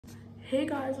Hey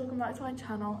guys, welcome back to my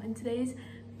channel. In today's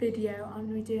video I'm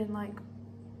going to be doing like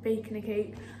baking a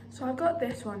cake. So I got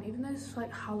this one, even though it's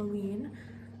like Halloween,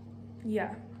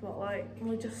 yeah, but like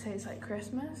we'll just say it's like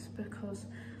Christmas because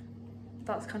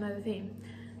that's kind of the theme.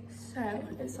 So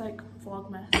it's like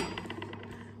Vlogmas.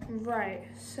 Right,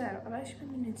 so I've actually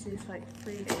been meaning to do this for like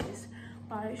 3 days,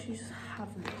 but I actually just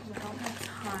haven't because I don't have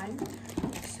time.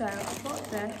 So I've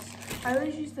got this. I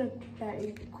always use the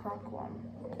Betty Crock one,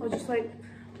 or just like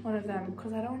one of them,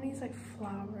 because I don't want to use like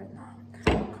flour in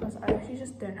that, because I actually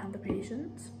just don't have the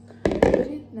patience.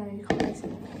 No, you can't really see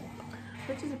me,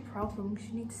 which is a problem because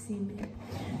you need to see me.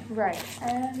 Right,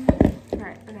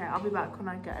 right, okay, I'll be back when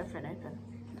I get everything open.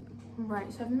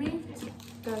 Right, so I've moved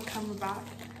the camera back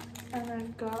and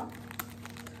I've got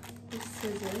the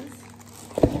scissors.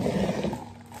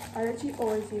 I actually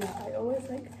always do that. I always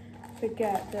like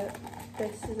forget that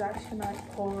this is actually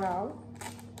like pour out.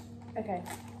 Okay,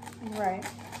 right.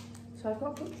 So I've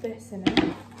got to put this in it,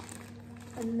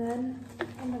 and then,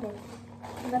 oh my god,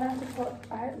 and then I have to put,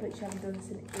 I literally haven't done this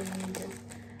in ages,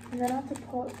 and then I have to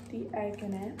put the egg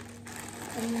in it,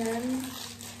 and then,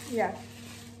 yeah,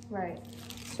 right.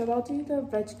 So I'll do the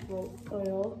vegetable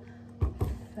oil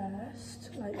first,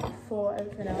 like before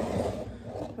everything else.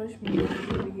 Push me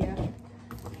over here.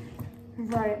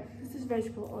 Right, this is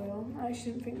vegetable oil. I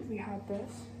actually didn't think we had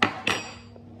this.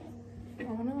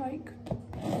 I wanna like,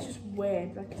 it's just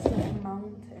weird, like it's like a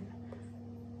mountain.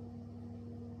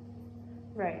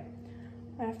 Right,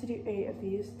 I have to do 8 of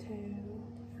these. 2,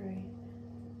 3,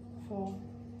 4,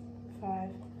 5,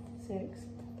 6,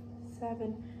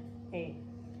 7, 8.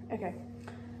 Okay,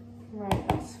 right,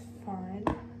 that's fine.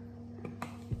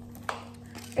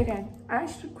 Okay, I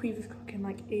actually took Caoimhe's cooking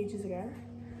like ages ago.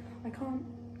 I can't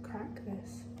crack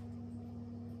this.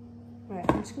 Right,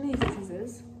 I'm just gonna use the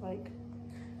scissors, like.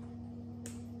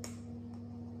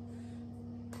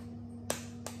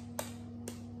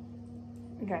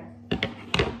 Okay,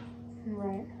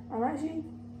 right, I'm actually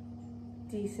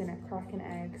decent at cracking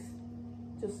eggs,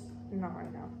 just not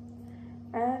right now.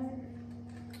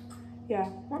 Yeah,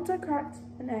 once I cracked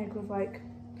an egg with like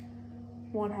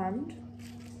one hand,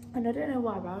 and I don't know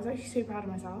why, but I was actually so proud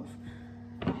of myself.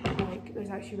 Like, it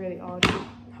was actually really odd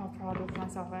how proud of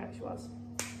myself I actually was.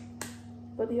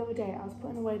 But the other day I was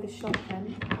putting away the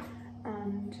shopping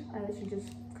and I literally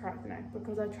just cracked an egg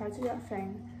because I tried to do that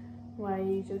thing where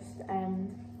you just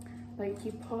like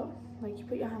you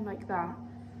put your hand like that,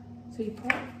 so you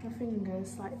put your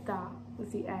fingers like that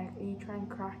with the egg and you try and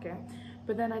crack it,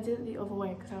 but then I did it the other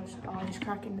way because I was like, oh, I just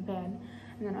crack it in the bin,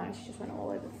 and then I actually just went all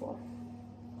over the floor.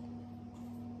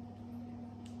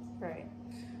 Right,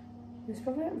 this is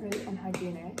probably really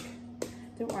unhygienic.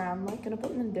 Don't worry, I'm like gonna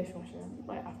put them in the dishwasher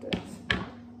like after this.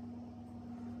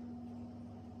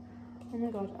 Oh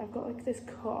my god, I've got like this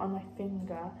cut on my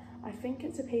finger. I think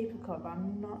it's a paper cut, but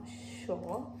I'm not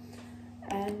sure.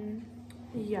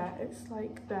 Yeah, it's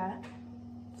like there.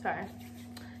 Sorry,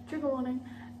 trigger warning.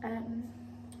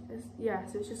 Yeah,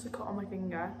 so it's just a cut on my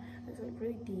finger. It's like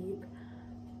really deep,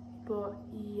 but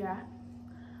yeah,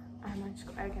 and I just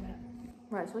got egg in it.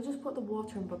 Right, so I just put the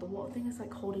water in, but the water thing is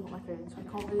like holding up my phone, so I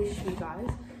can't really show you guys.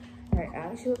 Right, it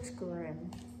actually looks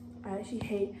grim. I actually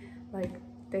hate like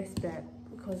this bit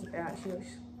because it actually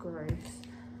looks gross.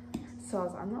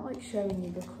 So I'm not like showing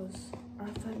you because I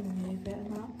have to like move it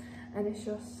and that, and it's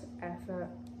just effort.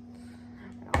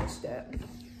 I'll just do it.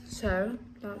 So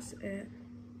that's it.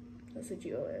 That's the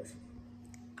jewel is.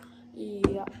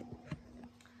 Yeah.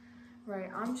 Right,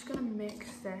 I'm just gonna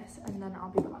mix this and then I'll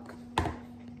be back.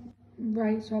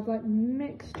 Right, so I've like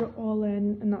mixed it all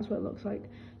in and that's what it looks like.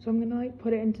 So I'm gonna like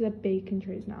put it into the baking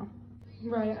trays now.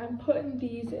 Right, I'm putting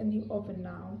these in the oven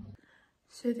now.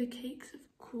 So the cakes have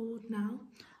cooled now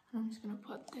and I'm just gonna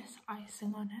put this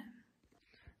icing on it.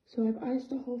 So I've iced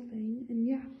the whole thing and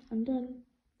yeah, I'm done.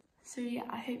 So yeah,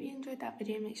 I hope you enjoyed that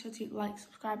video. Make sure to like,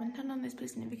 subscribe and turn on those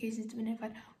post notifications to be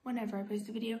notified whenever I post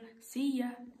a video. See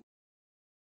ya!